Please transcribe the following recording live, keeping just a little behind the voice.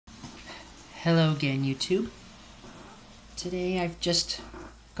Hello again, YouTube. Today I've just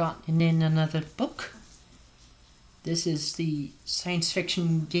gotten in another book. This is the Science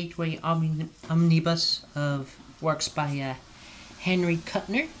Fiction Gateway Omnibus of works by Henry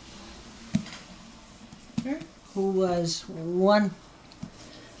Kuttner, who was one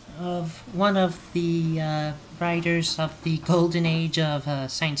of the writers of the golden age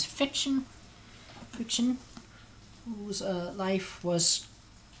of science fiction, whose life was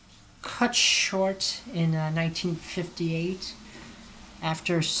cut short in 1958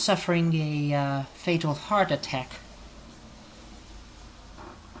 after suffering a fatal heart attack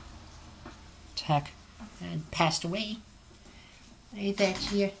and passed away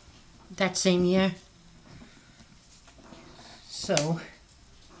that same year. So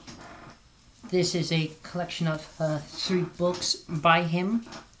this is a collection of 3 books by him,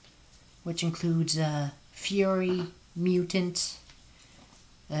 which includes Fury, Mutant,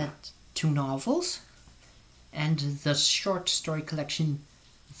 2 novels, and the short story collection,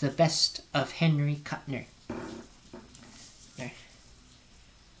 The Best of Henry Kuttner. There.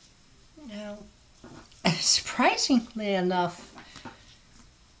 Now, surprisingly enough,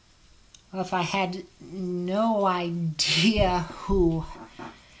 I had no idea who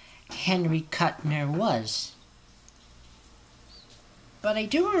Henry Kuttner was. But I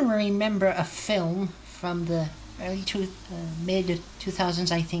do remember a film from the early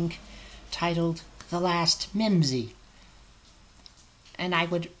mid-2000s, I think, titled The Last Mimsy. And I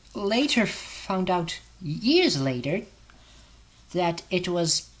would later found out, years later, that it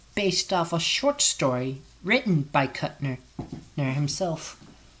was based off a short story written by Kuttner himself.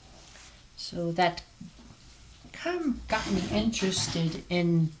 So that kind of got me interested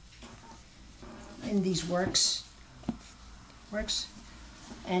in these works.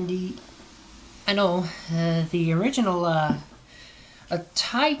 And the original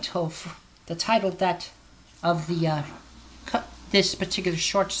title of this particular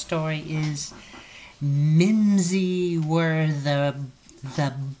short story is "Mimsy Were the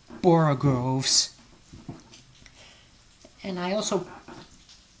Borogoves," and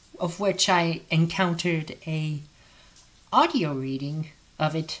of which I encountered a reading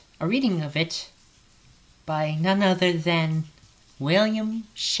of it by none other than William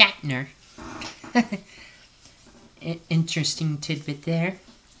Shatner. Interesting tidbit there.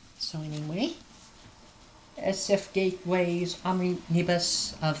 So anyway, SF Gateway's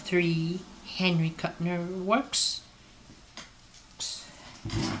Omnibus of 3 Henry Kuttner works,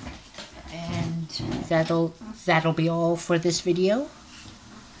 and that'll be all for this video.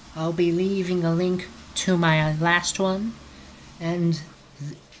 I'll be leaving a link to my last one, and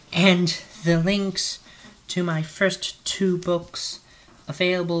the links to my first 2 books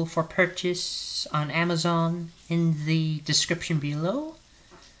available for purchase on Amazon in the description below.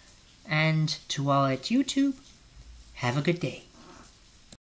 And to all at YouTube, have a good day.